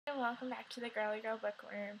welcome back to the Girly Girl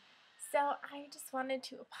Bookworm. So I just wanted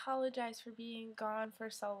to apologize for being gone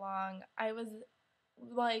for so long. I was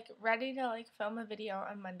ready to film a video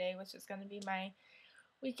on Monday, which is going to be my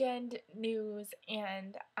weekend news,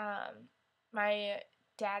 and my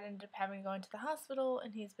dad ended up having to go into the hospital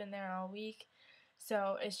and he's been there all week.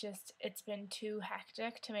 So it's been too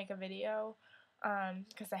hectic to make a video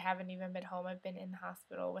because I haven't even been home. I've been in the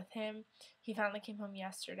hospital with him. He finally came home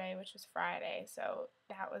yesterday, which was Friday, so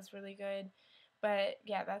that was really good. But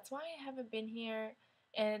yeah, that's why I haven't been here,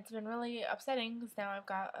 and it's been really upsetting because now I've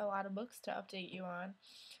got a lot of books to update you on.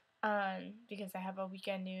 Because I have a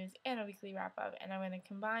weekend news and a weekly wrap up, and I'm going to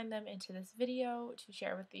combine them into this video to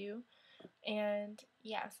share with you. And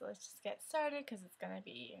yeah, so let's just get started because it's going to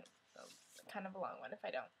be kind of a long one if I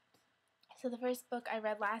don't. So the first book I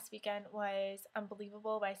read last weekend was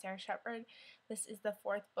Unbelievable by Sara Shepard. This is the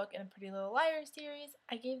fourth book in the Pretty Little Liars series.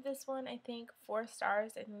 I gave this one, I think, 4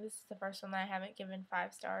 stars. I think this is the first one that I haven't given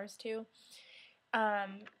 5 stars to.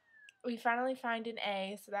 We finally find an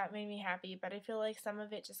A, so that made me happy, but I feel like some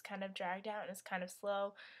of it just kind of dragged out and is kind of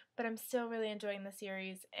slow, but I'm still really enjoying the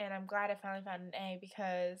series, and I'm glad I finally found an A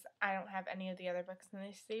because I don't have any of the other books in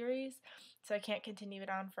this series, so I can't continue it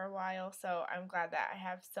on for a while, so I'm glad that I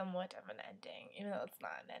have somewhat of an ending, even though it's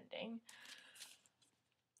not an ending.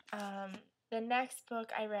 The next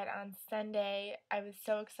book I read on Sunday, I was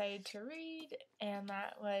so excited to read, and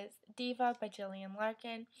that was Diva by Jillian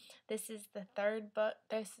Larkin. This is the third book,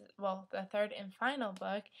 the third and final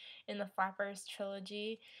book in the Flappers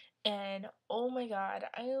trilogy, and oh my god,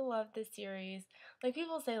 I love this series. Like,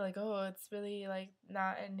 people say, oh, it's really,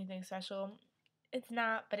 not anything special. It's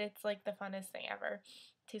not, but it's, the funnest thing ever.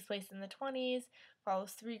 It takes place in the 20s,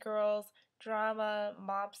 follows 3 girls, drama,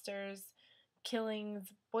 mobsters, killings,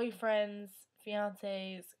 boyfriends,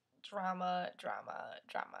 fiancés, drama,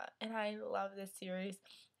 and I love this series.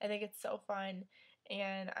 I think it's so fun,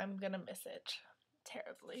 and I'm gonna miss it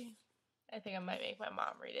terribly. I think I might make my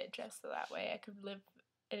mom read it just so that way I could live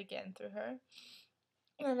it again through her.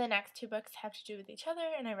 And the next 2 books have to do with each other,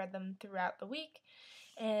 and I read them throughout the week.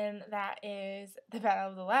 And that is The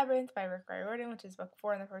Battle of the Labyrinth by Riordan, which is book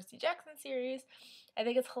 4 in the Percy Jackson series. I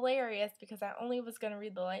think it's hilarious because I only was going to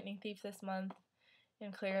read The Lightning Thief this month,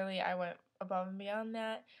 and clearly I went above and beyond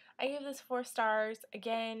that. I gave this 4 stars.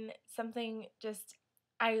 Again,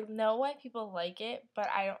 I know why people like it, but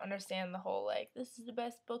I don't understand the whole, this is the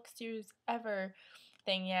best book series ever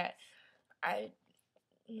thing yet.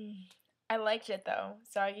 I liked it though,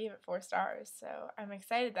 so I gave it 4 stars, so I'm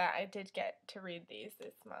excited that I did get to read these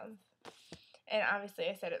this month. And obviously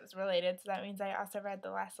I said it was related, so that means I also read The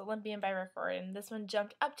Last Olympian by Riordan. This one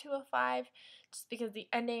jumped up to a 5 just because of the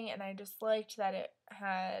ending, and I just liked that it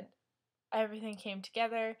had everything came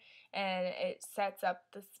together and it sets up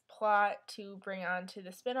this plot to bring on to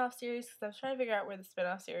the spin-off series, because I was trying to figure out where the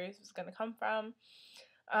spin-off series was going to come from.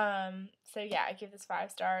 So yeah, I give this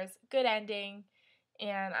 5 stars. Good ending.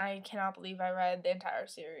 And I cannot believe I read the entire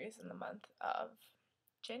series in the month of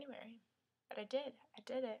January. But I did. I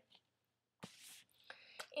did it.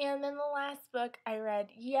 And then the last book I read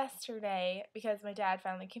yesterday because my dad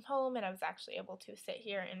finally came home and I was actually able to sit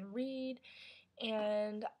here and read.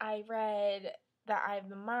 And I read The Eye of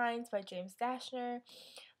the Minds by James Dashner.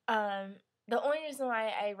 The only reason why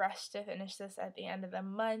I rushed to finish this at the end of the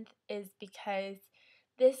month is because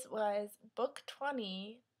this was book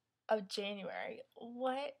 20 of January.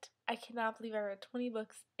 What? I cannot believe I read 20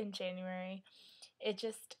 books in January. It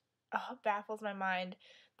just baffles my mind.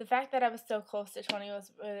 The fact that I was so close to 20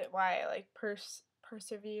 was why I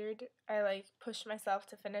persevered. I pushed myself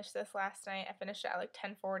to finish this last night. I finished it at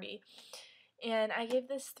 10:40, and I gave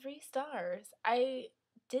this 3 stars. I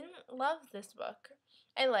didn't love this book.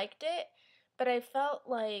 I liked it, but I felt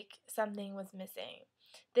like something was missing.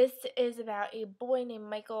 This is about a boy named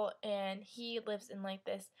Michael, and he lives in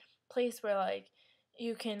this place where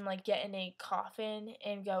you can get in a coffin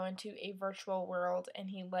and go into a virtual world, and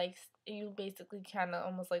you basically kind of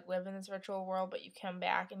almost live in this virtual world, but you come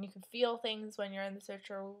back and you can feel things when you're in this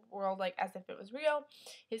virtual world as if it was real.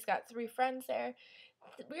 He's got 3 friends there.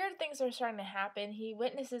 Weird things are starting to happen. He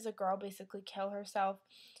witnesses a girl basically kill herself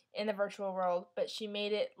in the virtual world, but she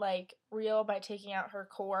made it real by taking out her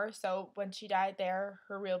core, so when she died there,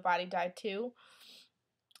 her real body died too.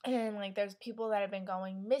 And there's people that have been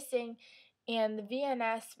going missing, and the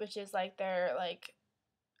VNS, which is their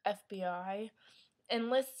FBI,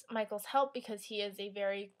 enlists Michael's help because he is a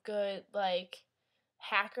very good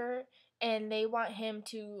hacker, and they want him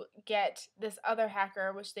to get this other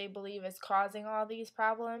hacker, which they believe is causing all these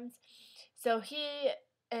problems. So he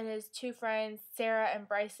and his 2 friends, Sara and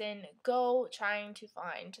Bryson, go trying to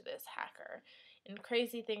find this hacker. and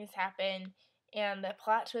crazy things happen, and the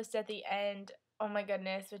plot twist at the end, oh my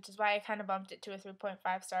goodness, which is why I kind of bumped it to a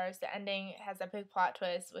 3.5 stars. The ending has a big plot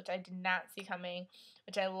twist, which I did not see coming,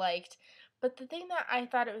 which I liked. But the thing that I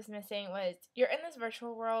thought it was missing was you're in this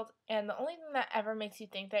virtual world, and the only thing that ever makes you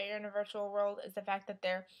think that you're in a virtual world is the fact that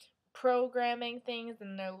they're programming things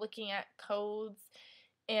and they're looking at codes,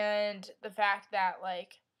 and the fact that,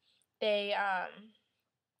 like, they,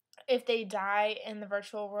 if they die in the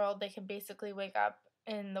virtual world, they can basically wake up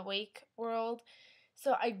in the wake world.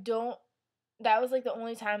 So I don't, that was like the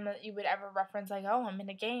only time that you would ever reference, like, oh, I'm in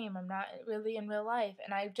a game, I'm not really in real life.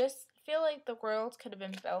 And I just feel like the world could have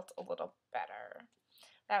been built a little better.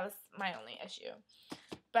 That was my only issue.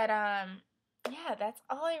 But yeah, that's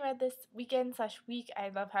all I read this weekend/week. I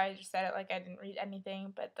love how I just said it like I didn't read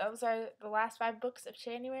anything, but those are the last 5 books of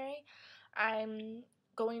January. I'm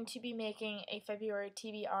going to be making a February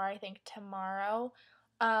TBR, I think, tomorrow.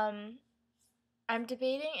 I'm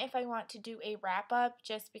debating if I want to do a wrap-up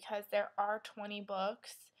just because there are 20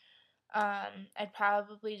 books. I'd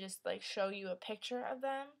probably just, like, show you a picture of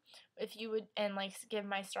them if you would, and, like, give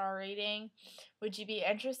my star rating. Would you be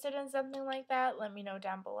interested in something like that? Let me know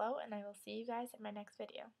down below, and I will see you guys in my next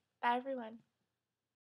video. Bye, everyone.